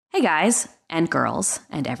Hey guys, and girls,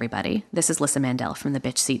 and everybody. This is Lissa Mandel from the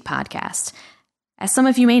Bitch Seat Podcast. As some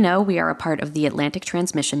of you may know, we are a part of the Atlantic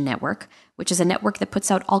Transmission Network, which is a network that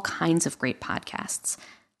puts out all kinds of great podcasts.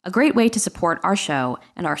 A great way to support our show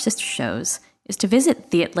and our sister shows is to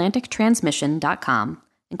visit theatlantictransmission.com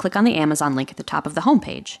and click on the Amazon link at the top of the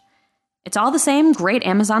homepage. It's all the same great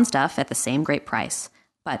Amazon stuff at the same great price,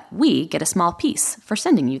 but we get a small piece for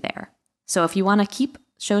sending you there. So if you want to keep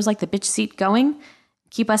shows like The Bitch Seat going,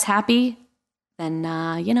 keep us happy, then,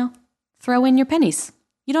 throw in your pennies.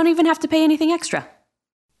 You don't even have to pay anything extra.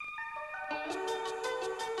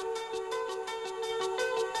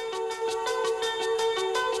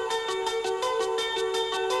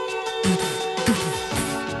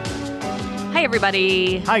 Hi,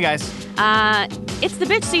 everybody. Hi, guys. It's the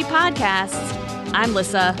Bitch Seat Podcast. I'm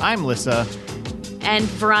Lissa. I'm Lissa. And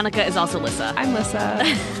Veronica is also Lissa. I'm Lissa.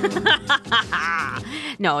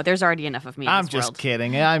 No, there's already enough of me in I'm this just world.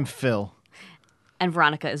 kidding. I'm Phil. And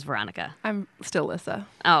Veronica is Veronica. I'm still Lissa.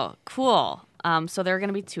 Oh, cool. So there are going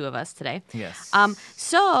to be two of us today. Yes.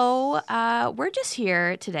 So we're just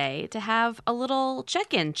here today to have a little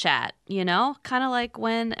check-in chat, kind of like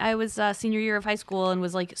when I was senior year of high school and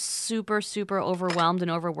was like super, super overwhelmed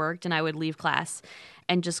and overworked, and I would leave class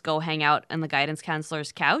and just go hang out on the guidance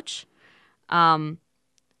counselor's couch. I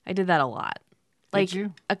did that a lot. Did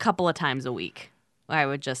you? A couple of times a week. I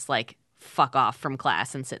would just fuck off from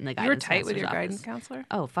class and sit in the You were guidance tight with your counselor's guidance office. counselor?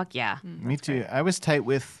 Oh, fuck yeah. Me too. I was tight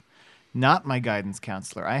with not my guidance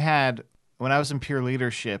counselor. When I was in peer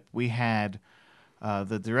leadership, we had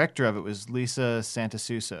the director of it was Lisa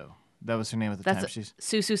Santasuso. That was her name at the time. She's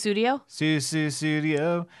Susu Studio? Susu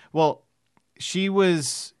Studio. Well, she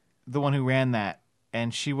was the one who ran that,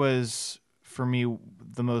 and she was, for me,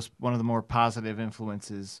 one of the more positive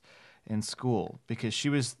influences in school because she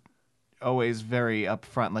was always very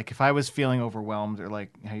upfront. Like if I was feeling overwhelmed or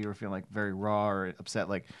like how you were feeling very raw or upset,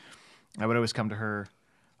 I would always come to her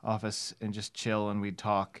office and just chill and we'd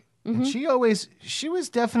talk. Mm-hmm. And she was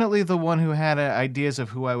definitely the one who had ideas of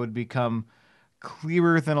who I would become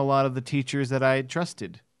clearer than a lot of the teachers that I had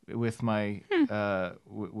trusted with my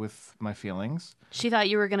with my feelings. She thought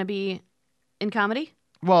you were going to be in comedy?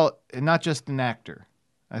 Well, not just an actor.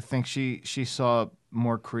 I think she saw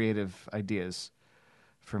more creative ideas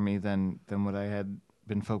for me than what I had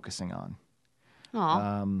been focusing on.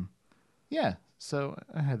 Aw. Yeah, so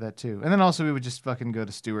I had that too. And then also we would just fucking go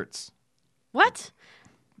to Stewart's. What?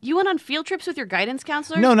 You went on field trips with your guidance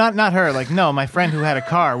counselor? No, not her. My friend who had a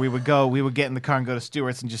car, we would get in the car and go to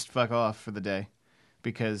Stewart's and just fuck off for the day.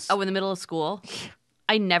 Because Oh, in the middle of school?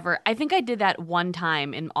 I think I did that one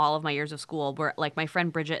time in all of my years of school where my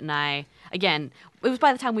friend Bridget and I, again, it was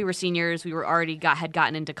by the time we were seniors, we were already had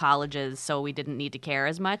gotten into colleges, so we didn't need to care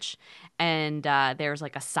as much. And there was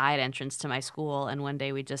a side entrance to my school, and one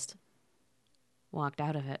day we just walked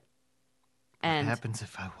out of it. And what happens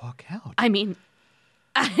if I walk out? I mean,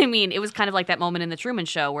 it was kind of like that moment in the Truman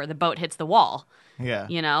Show where the boat hits the wall. Yeah.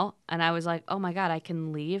 And I was like, oh my God, I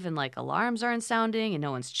can leave and alarms aren't sounding and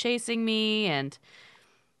no one's chasing me and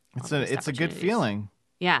it's a good feeling.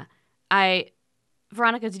 Yeah.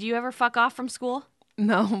 Veronica, did you ever fuck off from school?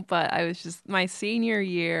 No, but I was just, my senior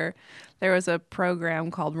year, there was a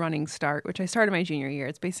program called Running Start, which I started my junior year.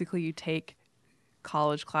 It's basically you take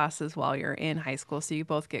college classes while you're in high school, so you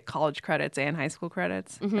both get college credits and high school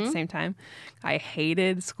credits at the same time. I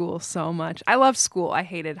hated school so much. I loved school. I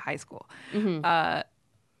hated high school. Mm-hmm.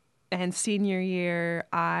 And senior year,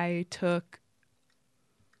 I took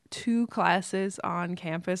 2 classes on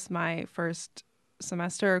campus my first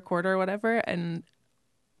semester or quarter or whatever, and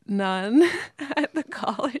none at the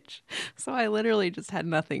college. So I literally just had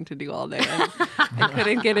nothing to do all day. I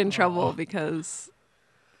couldn't get in trouble because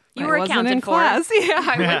you were wasn't accounted in for. class. Yeah,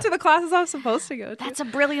 I went to the classes I was supposed to go to. That's a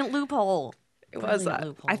brilliant loophole. It was.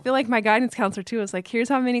 I feel like my guidance counselor too was like, "Here's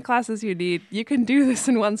how many classes you need. You can do this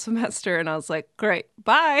in one semester." And I was like, "Great,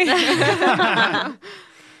 bye."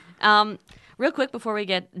 Real quick before we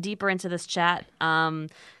get deeper into this chat,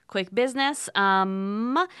 quick business.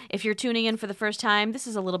 If you're tuning in for the first time, this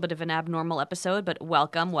is a little bit of an abnormal episode, but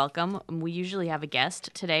welcome. We usually have a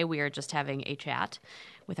guest. Today we are just having a chat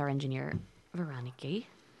with our engineer, Veronica.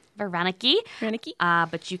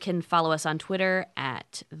 But you can follow us on Twitter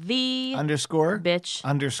at the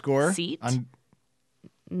 _bitch_ seat.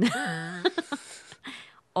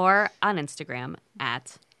 Or on Instagram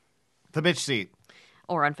at the bitch seat.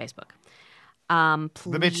 Or on Facebook.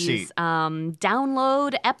 Please, the bitch seat.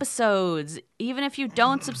 Download episodes. Even if you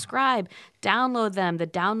don't subscribe, download them. The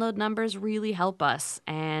download numbers really help us.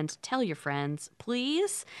 And tell your friends,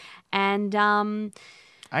 please. And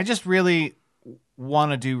I just really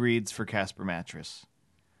want to do reads for Casper Mattress.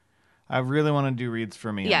 I really want to do reads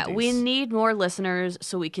for MeUndies. Yeah, we need more listeners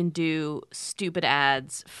so we can do stupid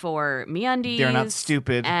ads for MeUndies. They're not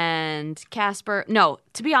stupid. And Casper. No,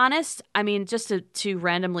 to be honest, I mean, just to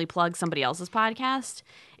randomly plug somebody else's podcast,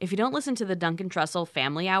 if you don't listen to the Duncan Trussell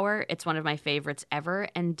Family Hour, it's one of my favorites ever.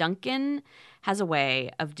 And Duncan has a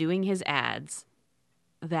way of doing his ads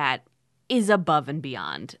that is above and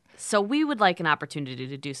beyond. So we would like an opportunity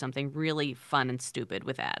to do something really fun and stupid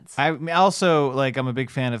with ads. I also, I'm a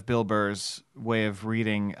big fan of Bill Burr's way of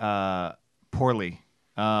reading poorly.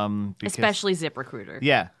 Especially ZipRecruiter.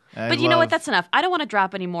 Yeah. But you know what? That's enough. I don't want to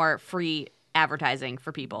drop any more free advertising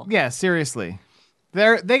for people. Yeah, seriously.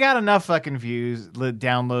 They got enough fucking views,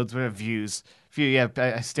 downloads, whatever views. Yeah,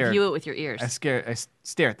 I stare. View it with your ears. I stare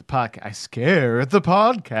at the podcast. I scare at the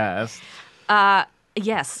podcast.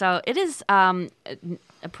 Yes, so it is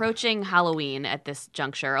approaching Halloween at this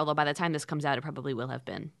juncture, although by the time this comes out, it probably will have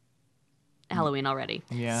been Halloween already.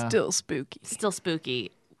 Yeah. Still spooky. Still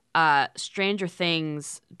spooky. Stranger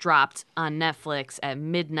Things dropped on Netflix at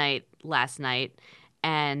midnight last night,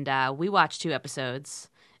 and we watched 2 episodes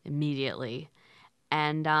immediately.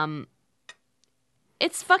 And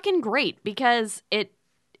it's fucking great because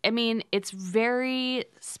it's very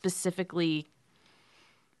specifically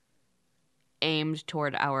aimed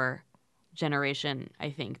toward our generation,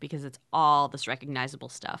 I think, because it's all this recognizable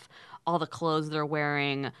stuff. All the clothes they're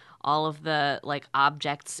wearing, all of the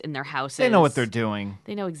objects in their houses. They know what they're doing.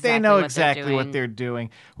 They know exactly what they're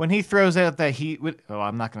doing. When he throws out that heat,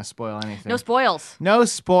 I'm not going to spoil anything. No spoils. No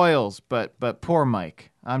spoils, but poor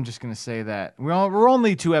Mike. I'm just going to say that. We're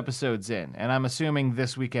only 2 episodes in, and I'm assuming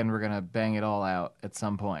this weekend we're going to bang it all out at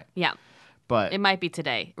some point. Yeah. But it might be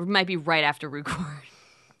today. It might be right after record.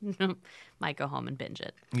 Might go home and binge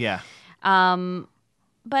it. Yeah.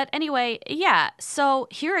 But anyway, yeah. So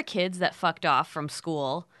here are kids that fucked off from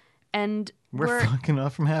school, and we're fucking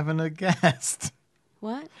off from having a guest.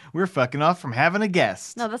 What? We're fucking off from having a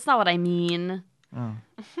guest. No, that's not what I mean. Oh.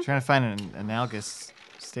 Trying to find an analogous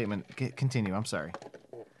statement. Continue. I'm sorry.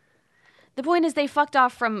 The point is they fucked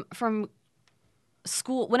off from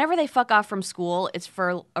school. Whenever they fuck off from school, it's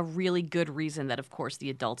for a really good reason that, of course, the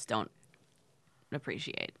adults don't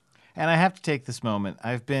appreciate. And I have to take this moment.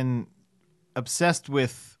 I've been obsessed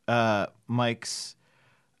with Mike's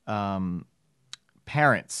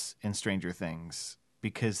parents in Stranger Things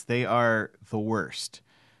because they are the worst.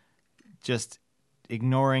 Just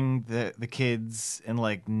ignoring the kids and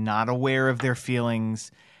not aware of their feelings.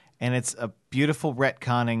 And it's a beautiful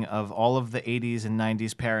retconning of all of the 80s and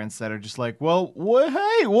 90s parents that are just hey,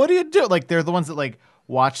 what do you do? They're the ones that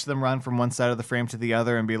watch them run from one side of the frame to the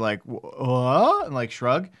other and be like, what? And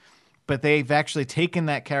shrug. But they've actually taken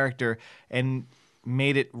that character and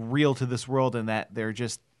made it real to this world, and that they're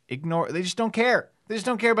just they just don't care. They just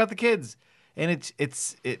don't care about the kids. And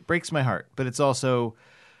it breaks my heart, but it's also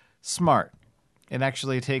smart. It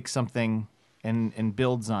actually takes something and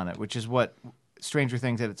builds on it, which is what Stranger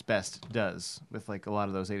Things at its best does with a lot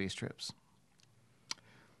of those 80s trips.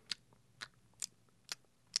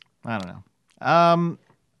 I don't know.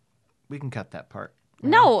 We can cut that part.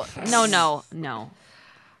 No.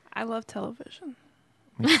 I love television.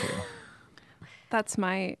 Me too. That's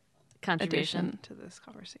my Contribution addition to this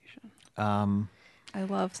conversation. I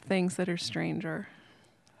love things that are stranger.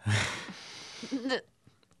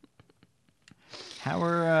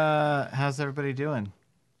 How's everybody doing?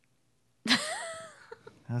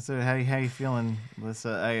 How you feeling,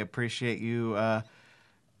 Melissa? I appreciate you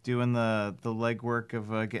doing the legwork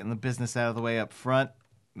of getting the business out of the way up front.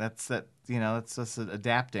 That's us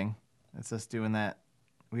adapting. That's us doing that.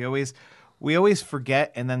 We always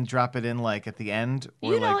forget and then drop it in at the end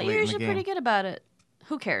or you're late in the usually game. pretty good about it.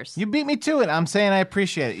 Who cares? You beat me to it. I'm saying I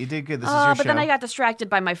appreciate it. You did good. This is your show. But then I got distracted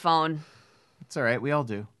by my phone. It's all right. We all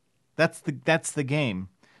do. That's the game.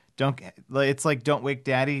 It's don't wake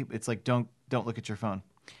daddy. It's don't look at your phone.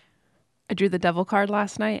 I drew the devil card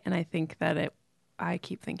last night, and I think that I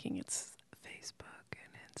keep thinking it's Facebook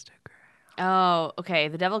and Instagram. Oh, okay.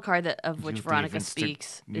 The devil card of which Veronica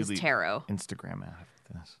speaks is tarot. Instagram out of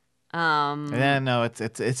this. No,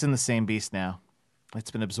 it's in the same beast now. It's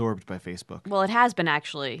been absorbed by Facebook. Well, it has been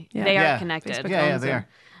actually. Yeah. They are connected. Facebook Yeah, they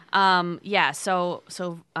are. So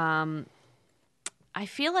I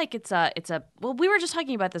feel like it's a well, we were just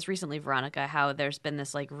talking about this recently, Veronica, how there's been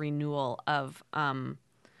this renewal of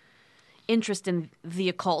interest in the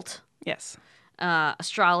occult. Yes.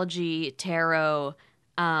 Astrology, tarot,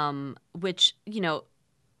 which,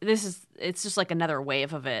 it's just another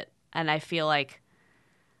wave of it. And I feel like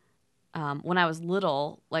when I was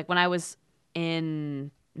little, when I was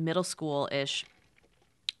in middle school-ish,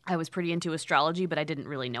 I was pretty into astrology, but I didn't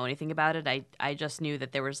really know anything about it. I just knew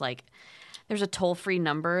that there's a toll-free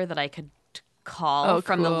number that I could call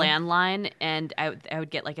from the cool. landline, and I would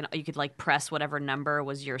get you could press whatever number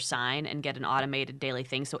was your sign and get an automated daily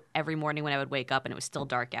thing. So every morning when I would wake up and it was still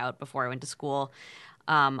dark out before I went to school,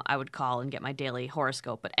 I would call and get my daily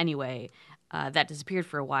horoscope. But anyway, that disappeared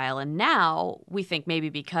for a while, and now we think maybe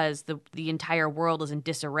because the entire world is in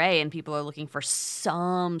disarray and people are looking for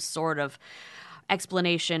some sort of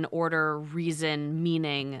explanation, order, reason,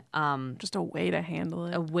 meaning, Just a way to handle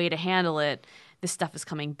it. a way to handle it. This stuff is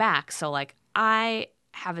coming back. So I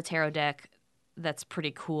have a tarot deck that's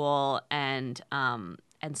pretty cool, and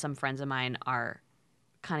some friends of mine are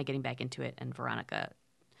kind of getting back into it. And Veronica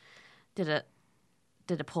did a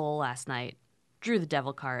pull last night, drew the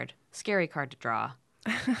devil card, scary card to draw,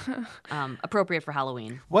 appropriate for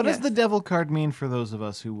Halloween. What does the devil card mean for those of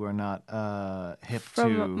us who are not hip to?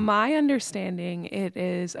 From my understanding, it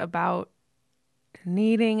is about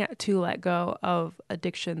needing to let go of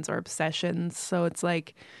addictions or obsessions. So it's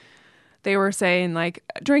like they were saying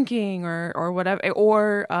drinking or whatever,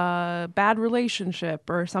 or a bad relationship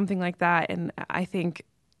or something like that. And I think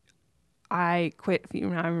I quit, I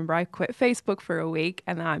remember I quit Facebook for a week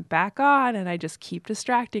and then I'm back on and I just keep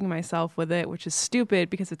distracting myself with it, which is stupid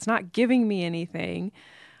because it's not giving me anything.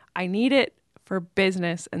 I need it for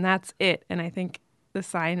business and that's it. And I think the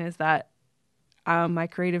sign is that my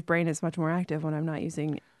creative brain is much more active when I'm not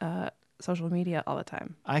using social media all the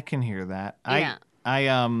time. I can hear that. Yeah.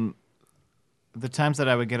 I the times that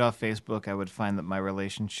I would get off Facebook, I would find that my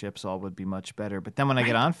relationships all would be much better. But then when I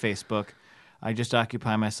get on Facebook, I just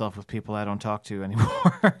occupy myself with people I don't talk to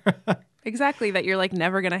anymore. Exactly, that you're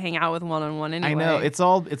never going to hang out with one-on-one anyway. I know. It's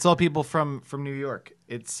all people from New York.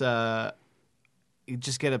 It's you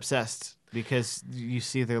just get obsessed because you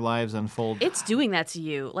see their lives unfold. It's doing that to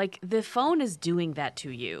you. The phone is doing that to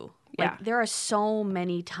you. Yeah. There are so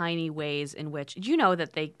many tiny ways in which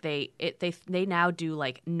that they now do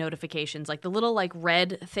notifications, the little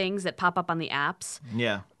red things that pop up on the apps.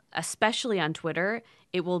 Yeah. Especially on Twitter,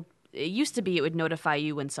 it used to be it would notify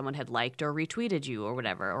you when someone had liked or retweeted you or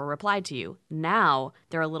whatever or replied to you. Now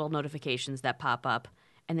there are little notifications that pop up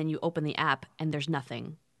and then you open the app and there's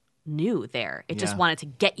nothing new there. It just wanted to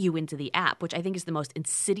get you into the app, which I think is the most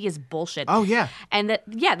insidious bullshit. Oh yeah. And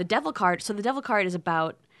the devil card. So the devil card is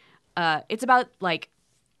about it's about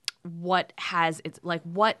what has it's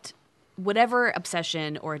whatever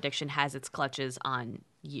obsession or addiction has its clutches on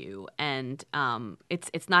you, and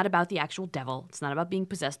it's not about the actual devil. It's not about being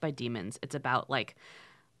possessed by demons. It's about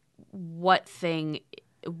what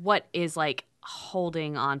is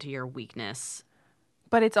holding on to your weakness.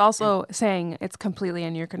 But it's also saying it's completely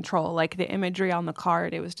in your control. The imagery on the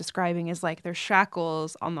card it was describing is there's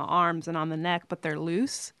shackles on the arms and on the neck, but they're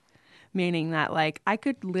loose, meaning that I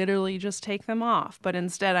could literally just take them off, but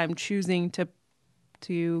instead I'm choosing to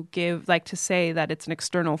give to say that it's an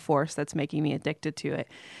external force that's making me addicted to it.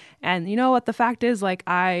 And you know what the fact is,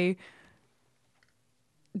 I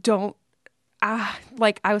don't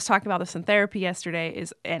I was talking about this in therapy yesterday,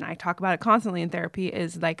 and I talk about it constantly in therapy,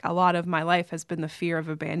 is a lot of my life has been the fear of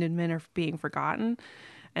abandonment or being forgotten.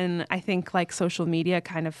 And I think social media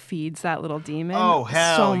kind of feeds that little demon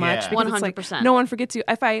so much. Yeah. Because 100%. No one forgets you.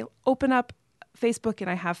 If I open up Facebook and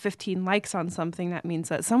I have 15 likes on something, that means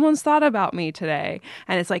that someone's thought about me today.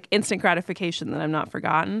 And it's instant gratification that I'm not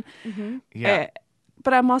forgotten. Mm-hmm. Yeah.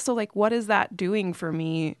 But I'm also what is that doing for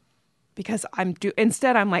me? Because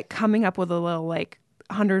instead I'm coming up with a little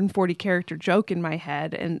 140 character joke in my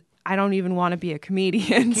head, and I don't even want to be a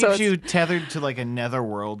comedian. It keeps you tethered to a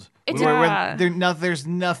netherworld Yeah. where there's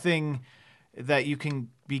nothing that can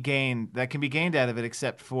be gained out of it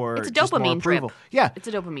except for It's a just more dopamine drip. approval. Yeah. It's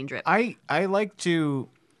a dopamine drip. I like to,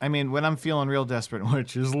 when I'm feeling real desperate,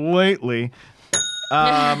 which is lately,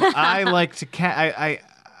 I like to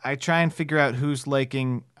I try and figure out who's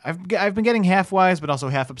liking. I've been getting half wise, but also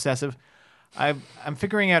half obsessive. I'm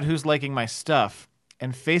figuring out who's liking my stuff,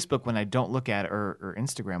 and Facebook, when I don't look at it, or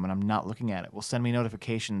Instagram when I'm not looking at it, will send me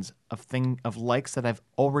notifications of likes that I've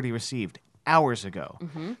already received hours ago.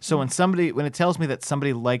 Mm-hmm. So when it tells me that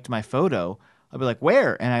somebody liked my photo, I'll be like,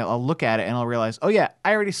 where? And I'll look at it and I'll realize, oh yeah,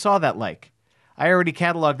 I already saw that like. I already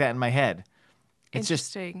cataloged that in my head. It's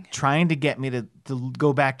just trying to get me to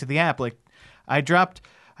go back to the app. I dropped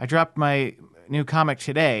my new comic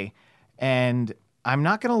today, and I'm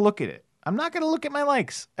not going to look at it. I'm not going to look at my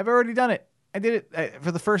likes. I've already done it. I did it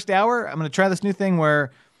for the first hour. I'm going to try this new thing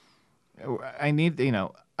where I need,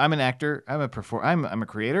 I'm an actor. I'm a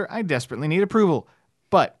creator. I desperately need approval,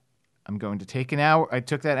 but I'm going to take an hour. I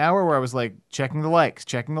took that hour where I was like checking the likes.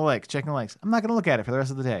 I'm not going to look at it for the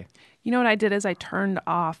rest of the day. You know what I did is I turned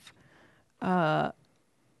off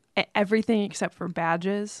everything except for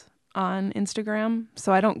badges on Instagram,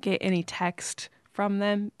 so I don't get any text from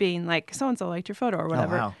them being like, so-and-so liked your photo or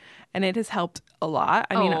whatever. wow. And it has helped a lot.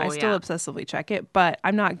 I mean, I still obsessively check it, but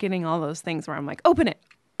I'm not getting all those things where I'm like, open it.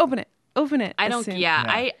 I don't.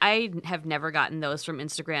 I have never gotten those from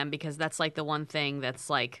Instagram because that's like the one thing that's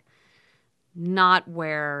like not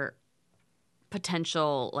where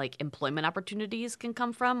potential like employment opportunities can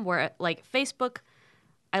come from. Where like Facebook,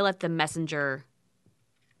 I let the messenger.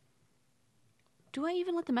 Do I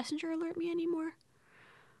even let the messenger alert me anymore?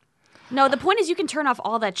 No, the point is you can turn off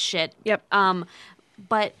all that shit. Yep.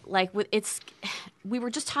 But like we were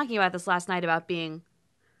just talking about this last night about being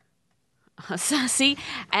see,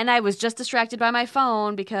 and I was just distracted by my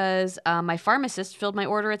phone because my pharmacist filled my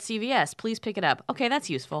order at CVS. Please pick it up. Okay, that's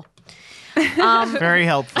useful. Very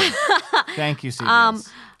helpful. Thank you, CVS.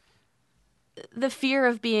 The fear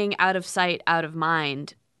of being out of sight, out of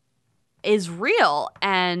mind is real,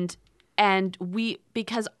 and we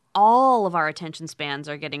because all of our attention spans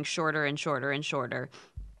are getting shorter and shorter and shorter.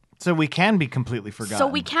 So we can be completely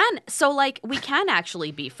forgotten. We can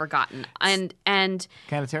actually be forgotten, and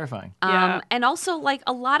kind of terrifying. And also like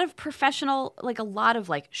a lot of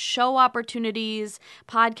show opportunities,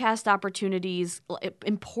 podcast opportunities,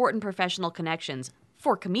 important professional connections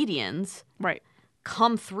for comedians, Right.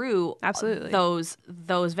 come through Absolutely. those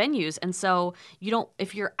venues, and so you don't.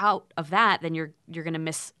 If you're out of that, then you're gonna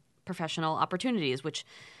miss professional opportunities, which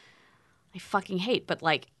I fucking hate. But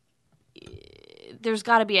like, there's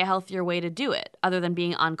got to be a healthier way to do it other than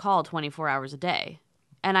being on call 24 hours a day.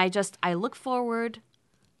 And I look forward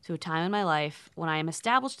to a time in my life when I am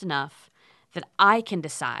established enough that I can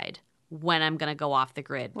decide when I'm going to go off the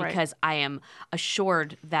grid, Right. because I am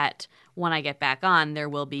assured that when I get back on, there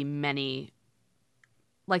will be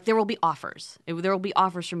there will be offers. There will be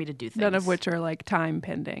offers for me to do things. None of which are like time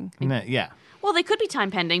pending. Yeah. Well, they could be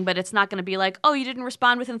time pending, but it's not going to be like, oh, you didn't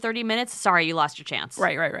respond within 30 minutes? Sorry, you lost your chance.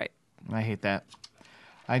 Right. I hate that.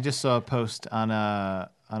 I just saw a post on a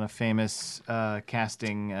famous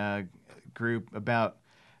casting group about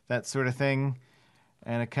that sort of thing,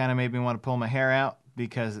 and it kind of made me want to pull my hair out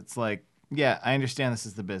because it's like, yeah, I understand this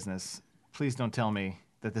is the business. Please don't tell me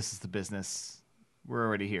that this is the business. We're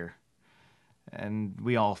already here, and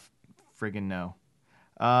we all friggin' know.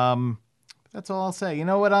 That's all I'll say. You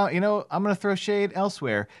know what? I'm gonna throw shade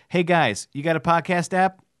elsewhere. Hey guys, you got a podcast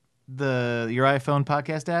app? Your iPhone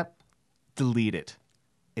podcast app? Delete it.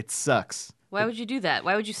 It sucks. Why would you do that?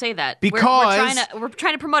 Why would you say that? Because we're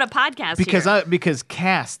trying to promote a podcast because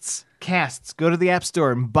casts go to the App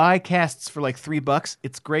Store and buy casts for like $3.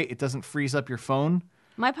 It's great. It doesn't freeze up your phone.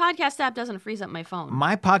 My podcast app doesn't freeze up my phone.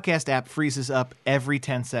 My podcast app freezes up every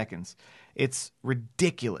 10 seconds. It's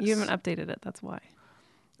ridiculous. You haven't updated it. That's why.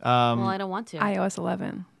 Well, I don't want to. iOS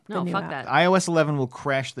 11. No, fuck app. that. iOS 11 will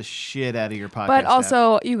crash the shit out of your podcast But app.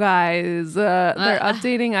 also, you guys, they're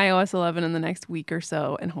updating iOS 11 in the next week or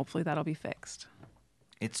so, and hopefully that'll be fixed.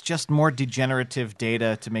 It's just more degenerative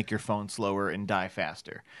data to make your phone slower and die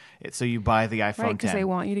faster. So you buy the iPhone 10. Right, because they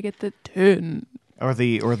want you to get the 10. Or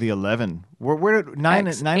the 11. Where 9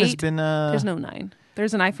 has been... There's no 9.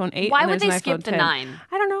 There's an iPhone 8 Why and would there's they an skip iPhone the 10. 9?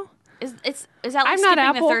 I don't know. Is that like I'm not skipping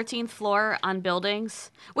Apple. the 13th floor on buildings?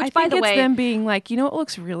 Which, I by think the it's way, them being like, you know what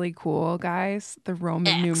looks really cool, guys? The Roman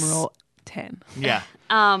X. numeral 10. Yeah.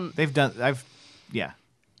 They've done... Yeah.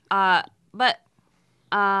 But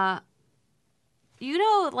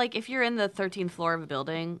like if you're in the 13th floor of a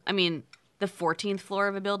building, I mean the 14th floor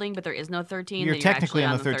of a building, but there is no 13. You're then technically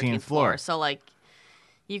actually on the 13th floor. So like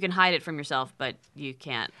you can hide it from yourself, but you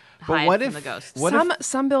can't But hide what from if- the ghosts. what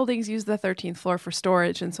Some buildings use the 13th floor for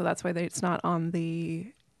storage, and so that's why it's not on the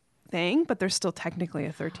thing, but there's still technically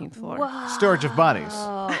a 13th floor. Storage of bodies.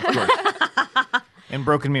 Of course. And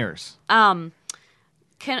broken mirrors. I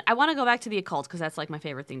want to go back to the occult because that's like my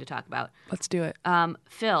favorite thing to talk about. Let's do it.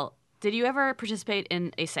 Phil, did you ever participate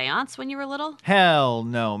in a séance when you were little? Hell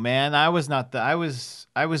no, man. I was not the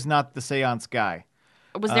seance guy.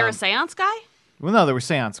 Was there a séance guy? Well, no, there were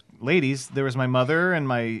seance ladies. There was my mother and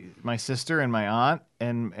my sister and my aunt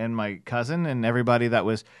and my cousin and everybody that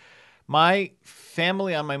was... My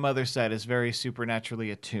family on my mother's side is very supernaturally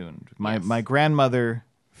attuned. My grandmother,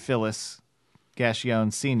 Phyllis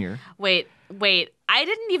Gashion Sr. Wait. I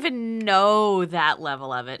didn't even know that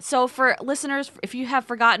level of it. So for listeners, if you have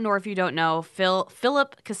forgotten or if you don't know,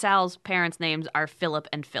 Philip Casal's parents' names are Philip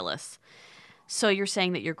and Phyllis. So you're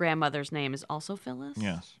saying that your grandmother's name is also Phyllis?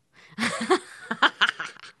 Yes.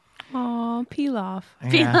 Oh, peel off.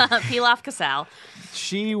 Yeah. Pilaf Casal.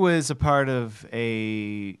 She was a part of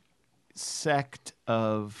a sect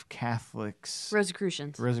of Catholics,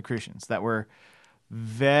 Rosicrucians, that were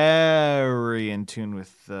very in tune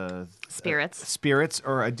with spirits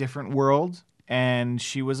or a different world, and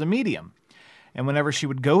she was a medium. And whenever she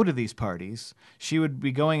would go to these parties, she would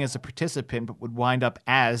be going as a participant, but would wind up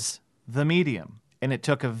as the medium. And it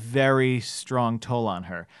took a very strong toll on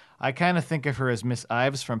her. I kind of think of her as Miss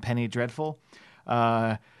Ives from Penny Dreadful.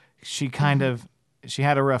 She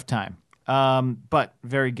had a rough time, but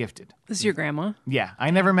very gifted. This is your grandma? Yeah,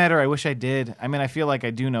 I never met her. I wish I did. I mean, I feel like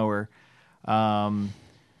I do know her.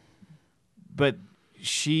 But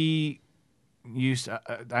she used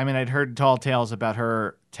I'd heard tall tales about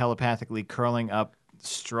her telepathically curling up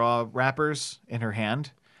straw wrappers in her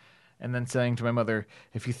hand and then saying to my mother,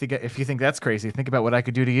 if you think that's crazy, think about what I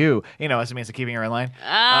could do to you, as a means of keeping her in line.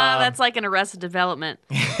 That's like an Arrested Development.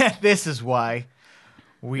 This is why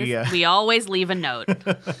we always leave a note.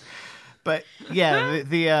 But yeah,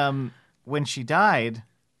 the when she died,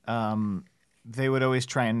 they would always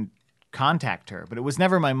try and contact her, but it was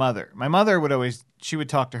never my mother. My mother she would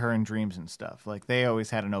talk to her in dreams and stuff. Like, they always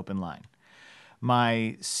had an open line.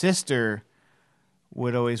 My sister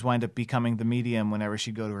would always wind up becoming the medium whenever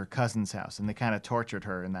she'd go to her cousin's house, and they kind of tortured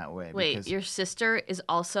her in that way. Wait, your sister is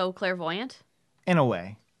also clairvoyant? In a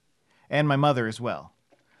way. And my mother as well.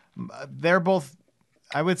 They're both,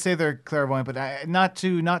 I would say they're clairvoyant, but not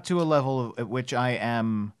to a level at which I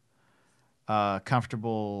am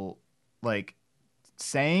comfortable, like,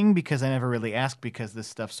 saying, because I never really ask, because this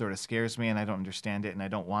stuff sort of scares me and I don't understand it and I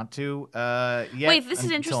don't want to yet. Wait, this is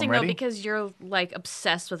interesting though, because you're like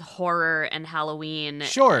obsessed with horror and Halloween.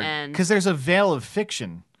 Sure, because there's a veil of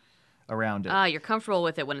fiction around it. You're comfortable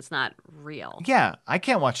with it when it's not real. Yeah, I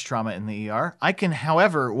can't watch trauma in the ER. I can,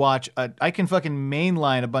 however, I can fucking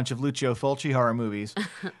mainline a bunch of Lucio Fulci horror movies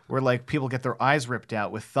where like people get their eyes ripped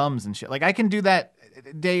out with thumbs and shit. Like, I can do that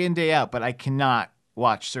day in, day out, but I cannot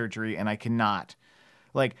watch surgery, and I cannot.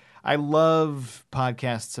 Like, I love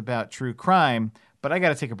podcasts about true crime, but I got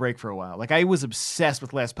to take a break for a while. Like, I was obsessed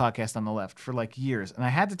with Last Podcast on the Left for like years, and I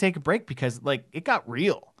had to take a break because like it got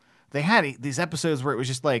real. They had these episodes where it was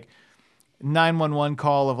just like 911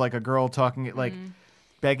 call of like a girl talking, like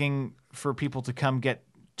begging for people to come get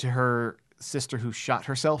to her sister who shot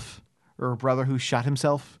herself, or her brother who shot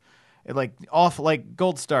himself. Like, awful, like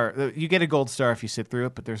gold star. You get a gold star if you sit through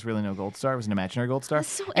it, but there's really no gold star. It was an imaginary gold star.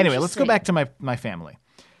 So anyway, let's go back to my family.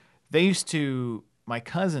 My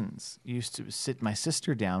cousins used to sit my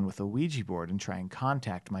sister down with a Ouija board and try and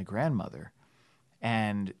contact my grandmother.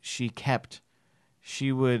 And she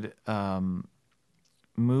would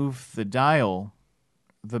move the dial.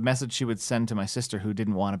 The message she would send to my sister, who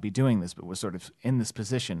didn't want to be doing this but was sort of in this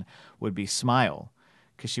position, would be smile,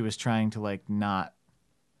 because she was trying to like not.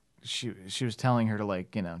 She was telling her to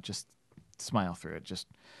like, just smile through it, just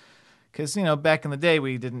because back in the day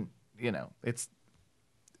we didn't, I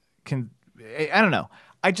don't know.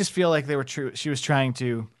 I just feel like they were true. She was trying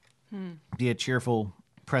to be a cheerful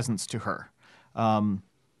presence to her. My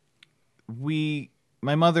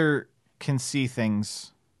mother can see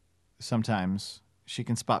things sometimes. She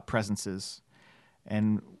can spot presences.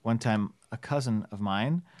 And one time a cousin of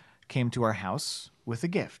mine came to our house with a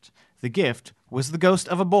gift. The gift was the ghost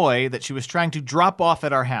of a boy that she was trying to drop off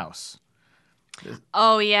at our house.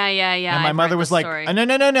 Oh, yeah. And my mother was like,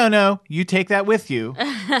 no, you take that with you.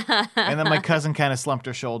 And then my cousin kind of slumped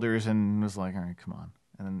her shoulders and was like, all right, come on.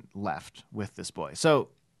 And then left with this boy. So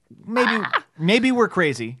maybe we're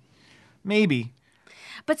crazy. Maybe.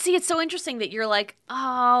 But see, it's so interesting that you're like,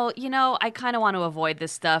 oh, I kind of want to avoid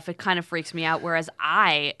this stuff. It kind of freaks me out. Whereas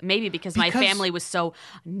maybe because my family was so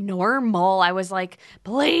normal, I was like,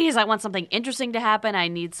 please, I want something interesting to happen. I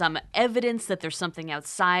need some evidence that there's something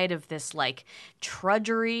outside of this like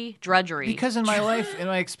drudgery. Because in my life, in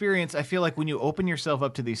my experience, I feel like when you open yourself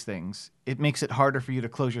up to these things, it makes it harder for you to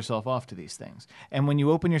close yourself off to these things. And when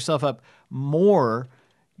you open yourself up more,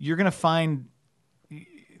 you're going to find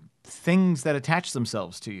things that attach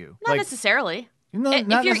themselves to you. Not necessarily. Not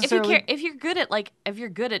necessarily. If you're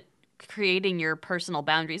good at creating your personal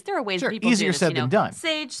boundaries, there are ways sure, people easier do this, said than done.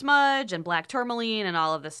 Sage smudge and black tourmaline and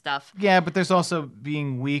all of this stuff. Yeah, but there's also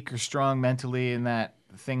being weak or strong mentally, and that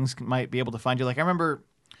things might be able to find you. Like, I remember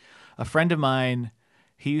a friend of mine,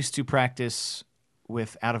 he used to practice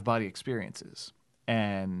with out-of-body experiences,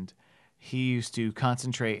 and he used to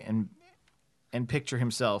concentrate and picture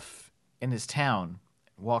himself in his town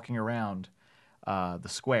walking around the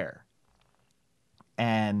square.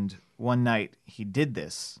 And one night he did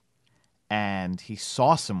this, and he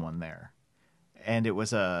saw someone there, and it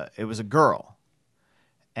was a girl,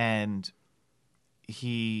 and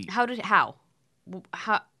he How did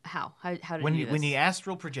when he do this? he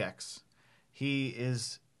astral projects, he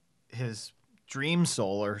is his dream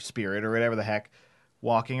soul or spirit or whatever the heck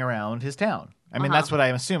walking around his town. I mean, that's what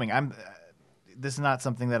I'm assuming. This is not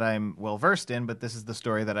something that I'm well versed in, but this is the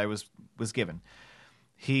story that I was given.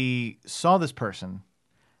 He saw this person,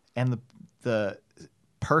 and the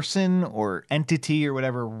person or entity or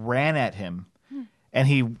whatever ran at him, and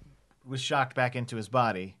he was shocked back into his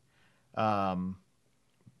body.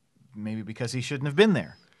 Maybe because he shouldn't have been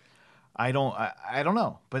there. I don't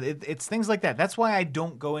know, but it's things like that. That's why I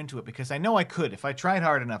don't go into it, because I know I could. If I tried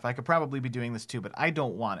hard enough, I could probably be doing this too, but I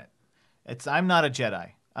don't want it. I'm not a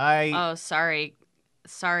Jedi. Oh, sorry.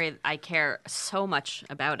 I care so much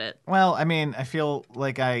about it. Well, I mean, I feel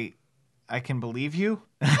like I can believe you,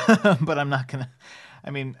 but I'm not gonna.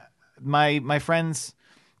 I mean, my friends,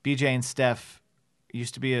 BJ and Steph,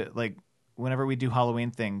 used to be like whenever we do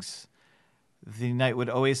Halloween things, the night would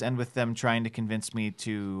always end with them trying to convince me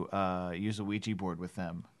to use a Ouija board with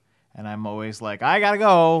them. And I'm always like, I gotta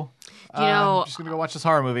go. I'm just gonna go watch this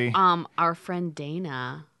horror movie. Our friend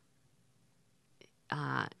Dana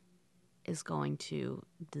is going to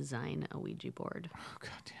design a Ouija board. Oh,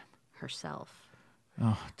 goddamn. Herself.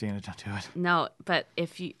 Oh, Dana, don't do it. No, but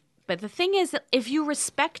the thing is that if you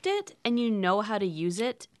respect it and you know how to use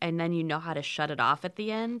it and then you know how to shut it off at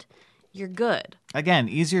the end, you're good. Again,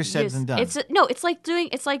 easier said than done. It's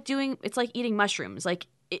like eating mushrooms. Like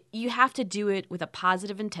you have to do it with a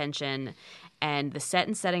positive intention, and the set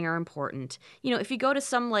and setting are important. You know, if you go to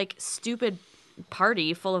some like stupid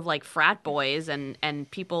party full of like frat boys and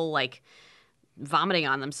people like vomiting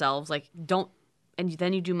on themselves, like don't, and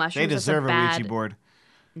then you do mushrooms. They deserve a Ouija board.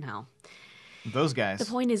 No, those guys. The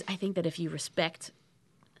point is, I think that if you respect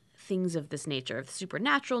things of this nature, of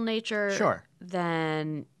supernatural nature, sure,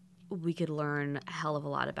 then we could learn a hell of a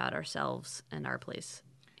lot about ourselves and our place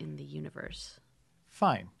in the universe.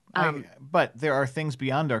 Fine. But there are things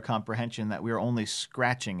beyond our comprehension that we are only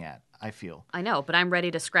scratching at, I feel. I know, but I'm ready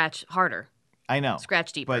to scratch harder. I know.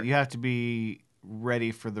 Scratch deeper. But you have to be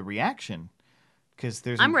ready for the reaction.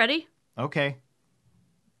 I'm ready. Okay.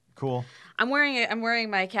 Cool. I'm wearing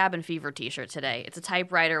my Cabin Fever t-shirt today. It's a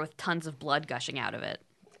typewriter with tons of blood gushing out of it.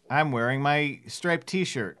 I'm wearing my striped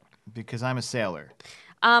t-shirt because I'm a sailor.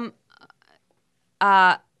 Have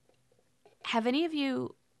any of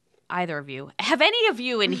you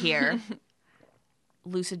in here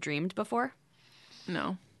lucid dreamed before?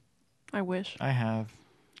 No. I wish. I have.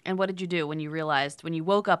 And what did you do when you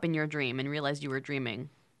woke up in your dream and realized you were dreaming?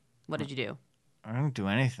 What did you do? I didn't do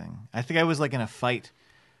anything. I think I was like in a fight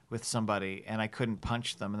with somebody and I couldn't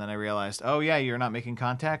punch them, and then I realized, oh yeah, you're not making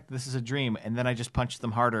contact? This is a dream. And then I just punched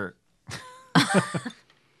them harder.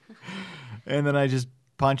 And then I just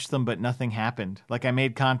punched them, but nothing happened. Like I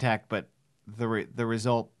made contact, but the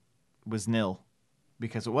result was nil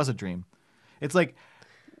because it was a dream. It's like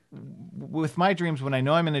with my dreams, when I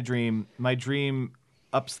know I'm in a dream, my dream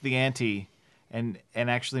ups the ante and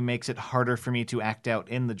actually makes it harder for me to act out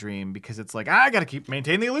in the dream, because it's like, I got to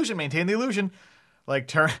maintain the illusion. Like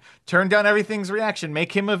turn down everything's reaction,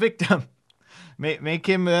 make him a victim. Make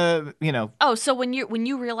him, Oh, so when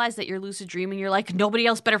you realize that you're lucid dreaming, you're like, nobody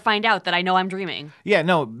else better find out that I know I'm dreaming. Yeah,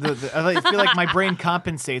 no. I feel like my brain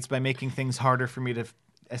compensates by making things harder for me to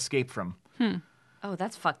escape from. Oh,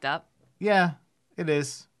 that's fucked up. Yeah, it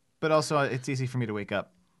is. But also, it's easy for me to wake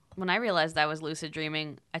up. When I realized I was lucid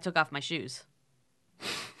dreaming, I took off my shoes.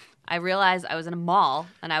 I realized I was in a mall,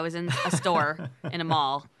 and I was in a store in a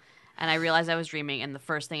mall, and I realized I was dreaming, and the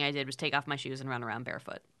first thing I did was take off my shoes and run around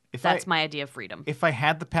barefoot. That's my idea of freedom. If I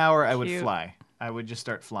had the power, I would Cute. fly. I would just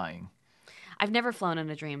start flying. I've never flown in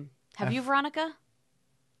a dream. Have you, Veronica?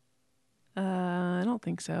 I don't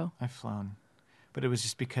think so. I've flown. But it was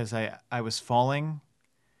just because I was falling,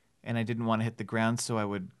 and I didn't want to hit the ground, so I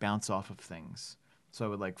would bounce off of things. So I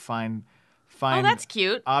would like find Oh, that's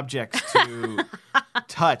cute. objects to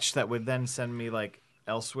touch that would then send me like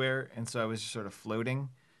elsewhere, and so I was just sort of floating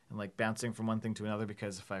and like bouncing from one thing to another,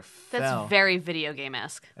 because if I fell, That's very video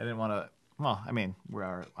game-esque. I didn't want to. Well, I mean,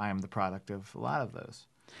 I am the product of a lot of those.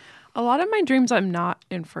 A lot of my dreams, I'm not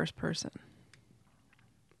in first person.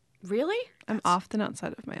 Really? I'm often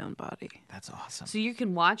outside of my own body. That's awesome. So you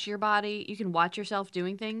can watch your body, you can watch yourself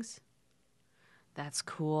doing things? That's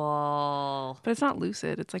cool. But it's not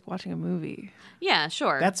lucid. It's like watching a movie. Yeah,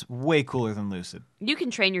 sure. That's way cooler than lucid. You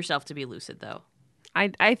can train yourself to be lucid, though.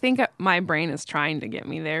 I think my brain is trying to get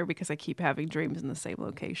me there because I keep having dreams in the same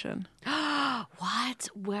location. What?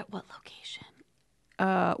 What location?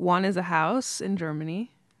 One is a house in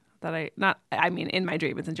Germany. in my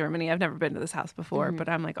dream it's in Germany. I've never been to this house before, but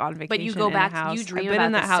I'm like on vacation. But you go in back, a house. you dream I've been in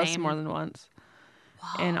about that the house same- more than once.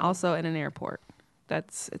 And also in an airport.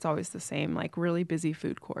 It's always the same, like really busy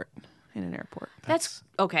food court in an airport. That's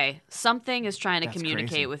okay. Something is trying to That's communicate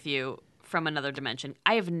crazy. with you from another dimension.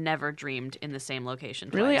 I have never dreamed in the same location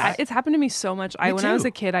twice. Really, it's happened to me so much. When I was too.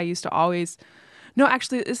 a kid, I used to always. No,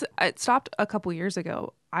 actually, it stopped a couple years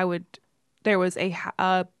ago. There was a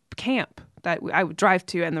camp that I would drive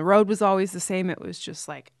to, and the road was always the same. It was just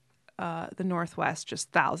like the Northwest,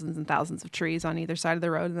 just thousands and thousands of trees on either side of the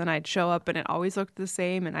road. And then I'd show up, and it always looked the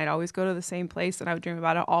same, and I'd always go to the same place, and I would dream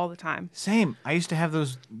about it all the time. Same. I used to have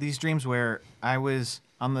these dreams where I was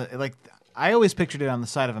on I always pictured it on the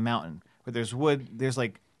side of a mountain where there's wood, there's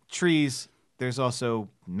like trees, there's also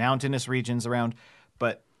mountainous regions around,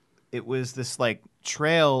 but it was this like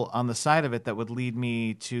trail on the side of it that would lead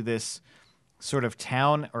me to this sort of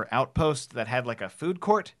town or outpost that had like a food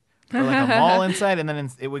court or like a mall inside, and then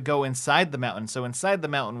it would go inside the mountain. So inside the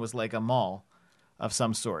mountain was like a mall of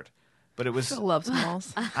some sort. But it was Phil loves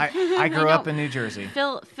malls. I grew up in New Jersey.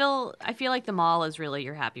 Phil, I feel like the mall is really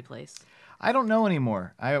your happy place. I don't know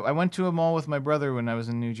anymore. I went to a mall with my brother when I was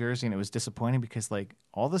in New Jersey, and it was disappointing because like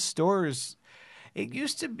all the stores, it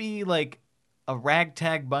used to be like a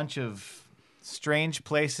ragtag bunch of strange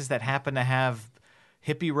places that happen to have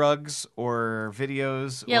hippie rugs or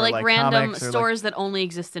videos. Yeah, or like random comics or, stores that only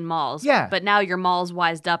exist in malls. Yeah. But now your mall's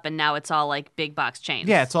wised up and now it's all like big box chains.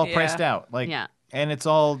 Yeah, it's all Yeah. priced out. Like, Yeah. and it's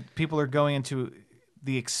all people are going into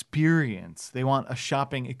the experience. They want a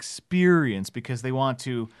shopping experience because they want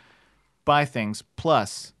to buy things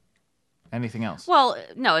plus anything else. Well,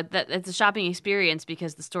 no, it's a shopping experience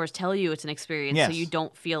because the stores tell you it's an experience, so Yes. you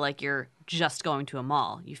don't feel like you're just going to a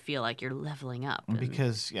mall. You feel like you're leveling up.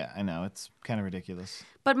 Because yeah, I know it's kind of ridiculous.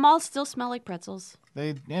 But malls still smell like pretzels.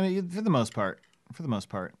 I mean, for the most part.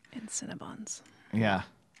 And Cinnabons. Yeah.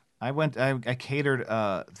 I catered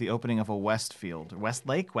the opening of a Westfield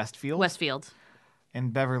Westfield.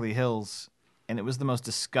 in Beverly Hills, and it was the most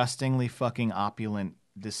disgustingly fucking opulent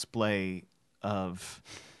display of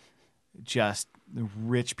just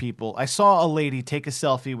rich people. I saw a lady take a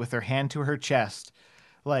selfie with her hand to her chest,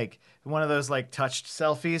 like one of those like touched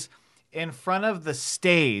selfies in front of the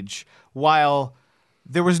stage while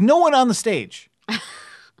there was no one on the stage.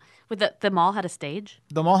 With the mall had a stage?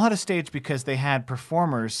 The mall had a stage because they had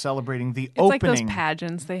performers celebrating the It's opening. like those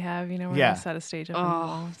pageants they have, where Yeah. they set a stage up in the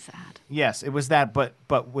mall. Oh, sad. Yes, it was that, but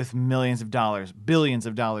with millions of dollars, billions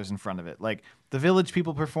of dollars in front of it. Like the Village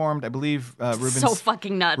people performed, I believe. So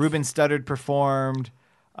fucking nuts. Ruben Studdard performed.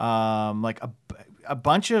 Like a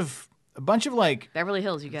bunch of like Beverly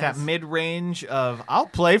Hills, you guys. that mid range of I'll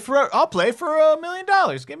play for $1 million.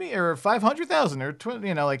 Give me or 500,000 or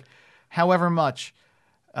like however much.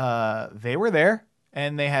 They were there.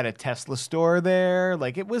 And they had a Tesla store there.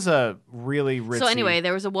 Like, it was a really ritzy... So anyway,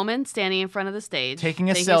 there was a woman standing in front of the stage. taking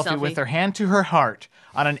a selfie with her hand to her heart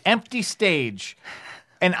on an empty stage.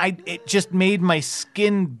 And it just made my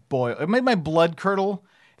skin boil. It made my blood curdle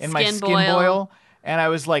and my Skin skin boil. And I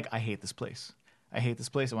was like, I hate this place. I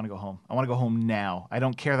want to go home. I want to go home now. I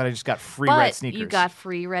don't care that I just got free But red sneakers. you got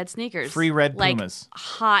free red sneakers. Free red like Pumas.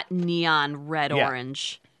 hot neon red Yeah.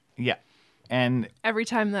 orange. Yeah. And Every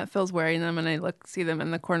time that Phil's wearing them and I see them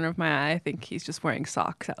in the corner of my eye, I think he's just wearing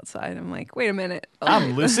socks outside. I'm like, wait a minute.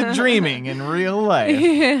 I'm lucid dreaming in real life.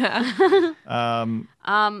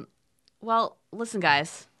 Well, listen,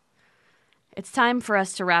 guys. It's time for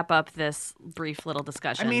us to wrap up this brief little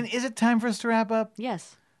discussion. I mean, is it time for us to wrap up?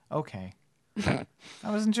 yes. Okay.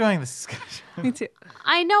 I was enjoying this discussion. Me too.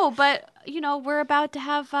 I know, but we're about to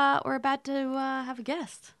have a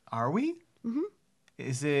guest. Are we? Mm-hmm.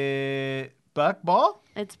 Is it Buck Ball?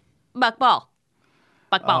 It's Buck Ball.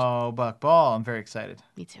 Buck Ball. Oh, Buck Ball. I'm very excited.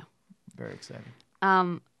 Me too. Very excited.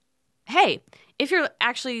 Hey, if you're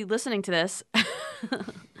actually listening to this,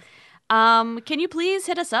 can you please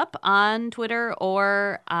hit us up on Twitter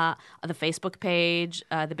or the Facebook page,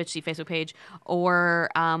 the Bitch Seat Facebook page, or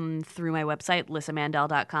through my website,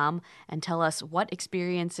 lissamandel.com, and tell us what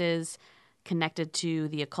experiences connected to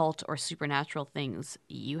the occult or supernatural things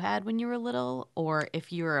you had when you were little, or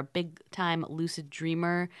if you were a big-time lucid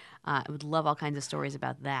dreamer. I would love all kinds of stories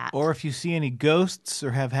about that. Or if you see any ghosts or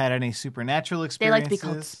have had any supernatural They experiences. like to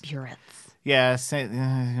be called spirits. Yeah.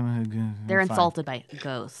 They're insulted by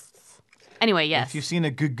ghosts. Anyway, yes. If you've seen a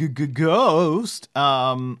ghost,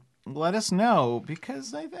 let us know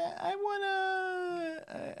because I want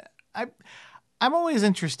to. I'm always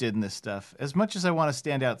interested in this stuff. As much as I want to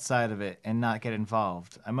stand outside of it and not get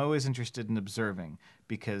involved, I'm always interested in observing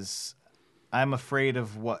because I'm afraid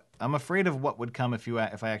of what would come if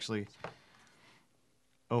I actually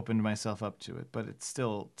opened myself up to it, but it's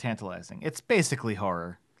still tantalizing. It's basically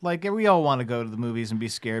horror. Like, we all want to go to the movies and be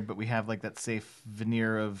scared, but we have like that safe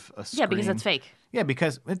veneer of a scream. Yeah, because it's fake. Yeah,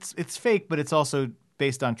 because it's fake, but it's also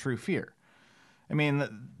based on true fear. I mean,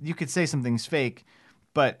 you could say something's fake,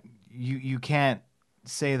 but you can't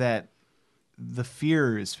say that the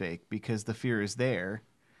fear is fake because the fear is there,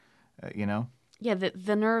 you know? Yeah,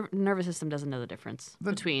 the nervous system doesn't know the difference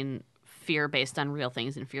between fear based on real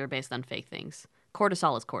things and fear based on fake things.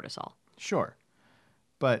 Cortisol is cortisol. Sure.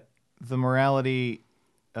 But the morality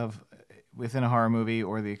of within a horror movie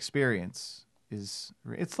or the experience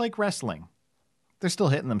it's like wrestling. They're still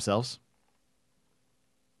hitting themselves.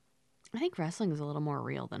 I think wrestling is a little more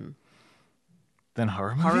real than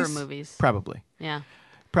horror movies. horror movies. Probably. Yeah.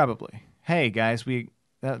 Probably. Hey guys,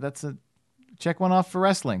 that's a check one off for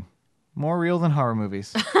wrestling. More real than horror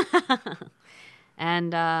movies.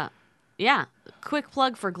 And yeah, quick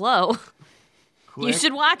plug for Glow. You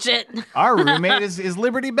should watch it. Our roommate is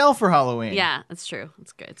Liberty Bell for Halloween. Yeah, it's true.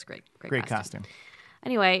 It's good. It's great. Great costume.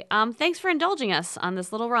 Anyway, thanks for indulging us on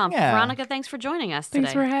this little romp. Yeah. Veronica, thanks for joining us today.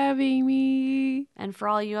 Thanks for having me. And for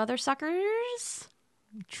all you other suckers,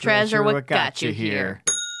 treasure what got you here.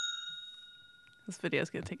 This video's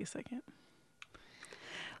going to take a second.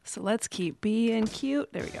 So let's keep being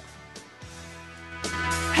cute. There we go.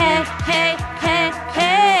 Hey, hey, hey,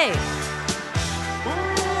 hey!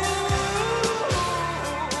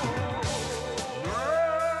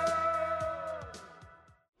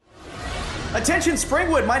 Attention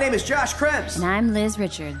Springwood, my name is Josh Krebs. And I'm Liz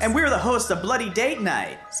Richards. And we're the hosts of Bloody Date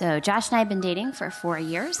Night. So Josh and I have been dating for 4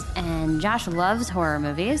 years, and Josh loves horror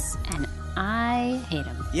movies, and I hate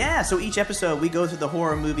them. Yeah, so each episode we go through the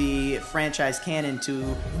horror movie franchise canon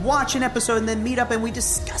to watch an episode and then meet up and we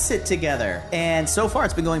discuss it together. And so far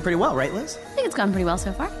it's been going pretty well, right, Liz? I think it's gone pretty well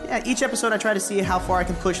so far. Yeah, each episode I try to see how far I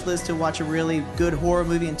can push Liz to watch a really good horror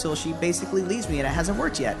movie until she basically leaves me, and it hasn't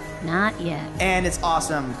worked yet. Not yet. And it's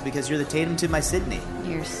awesome because you're the Tatum to my Sydney.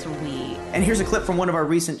 You're sweet. And here's a clip from one of our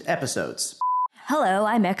recent episodes. Hello,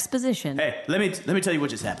 I'm Exposition. Hey, let me tell you what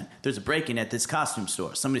just happened. There's a break-in at this costume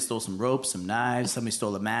store. Somebody stole some ropes, some knives. Somebody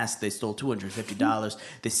stole a mask. They stole $250.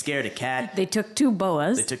 They scared a cat. They took 2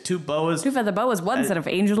 boas. They took 2 boas. 2 feather boas, 1 set of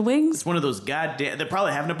angel wings. It's one of those goddamn... They're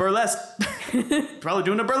probably having a burlesque... probably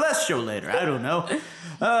doing a burlesque show later. I don't know.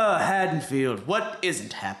 Haddonfield. What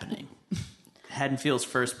isn't happening? Haddonfield's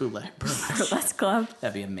first bootleg burlesque. Burlesque Club.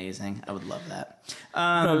 That'd be amazing. I would love that.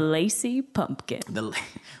 The Lacy Pumpkin.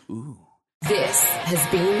 Ooh. This has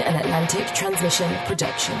been an Atlantic Transmission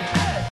production.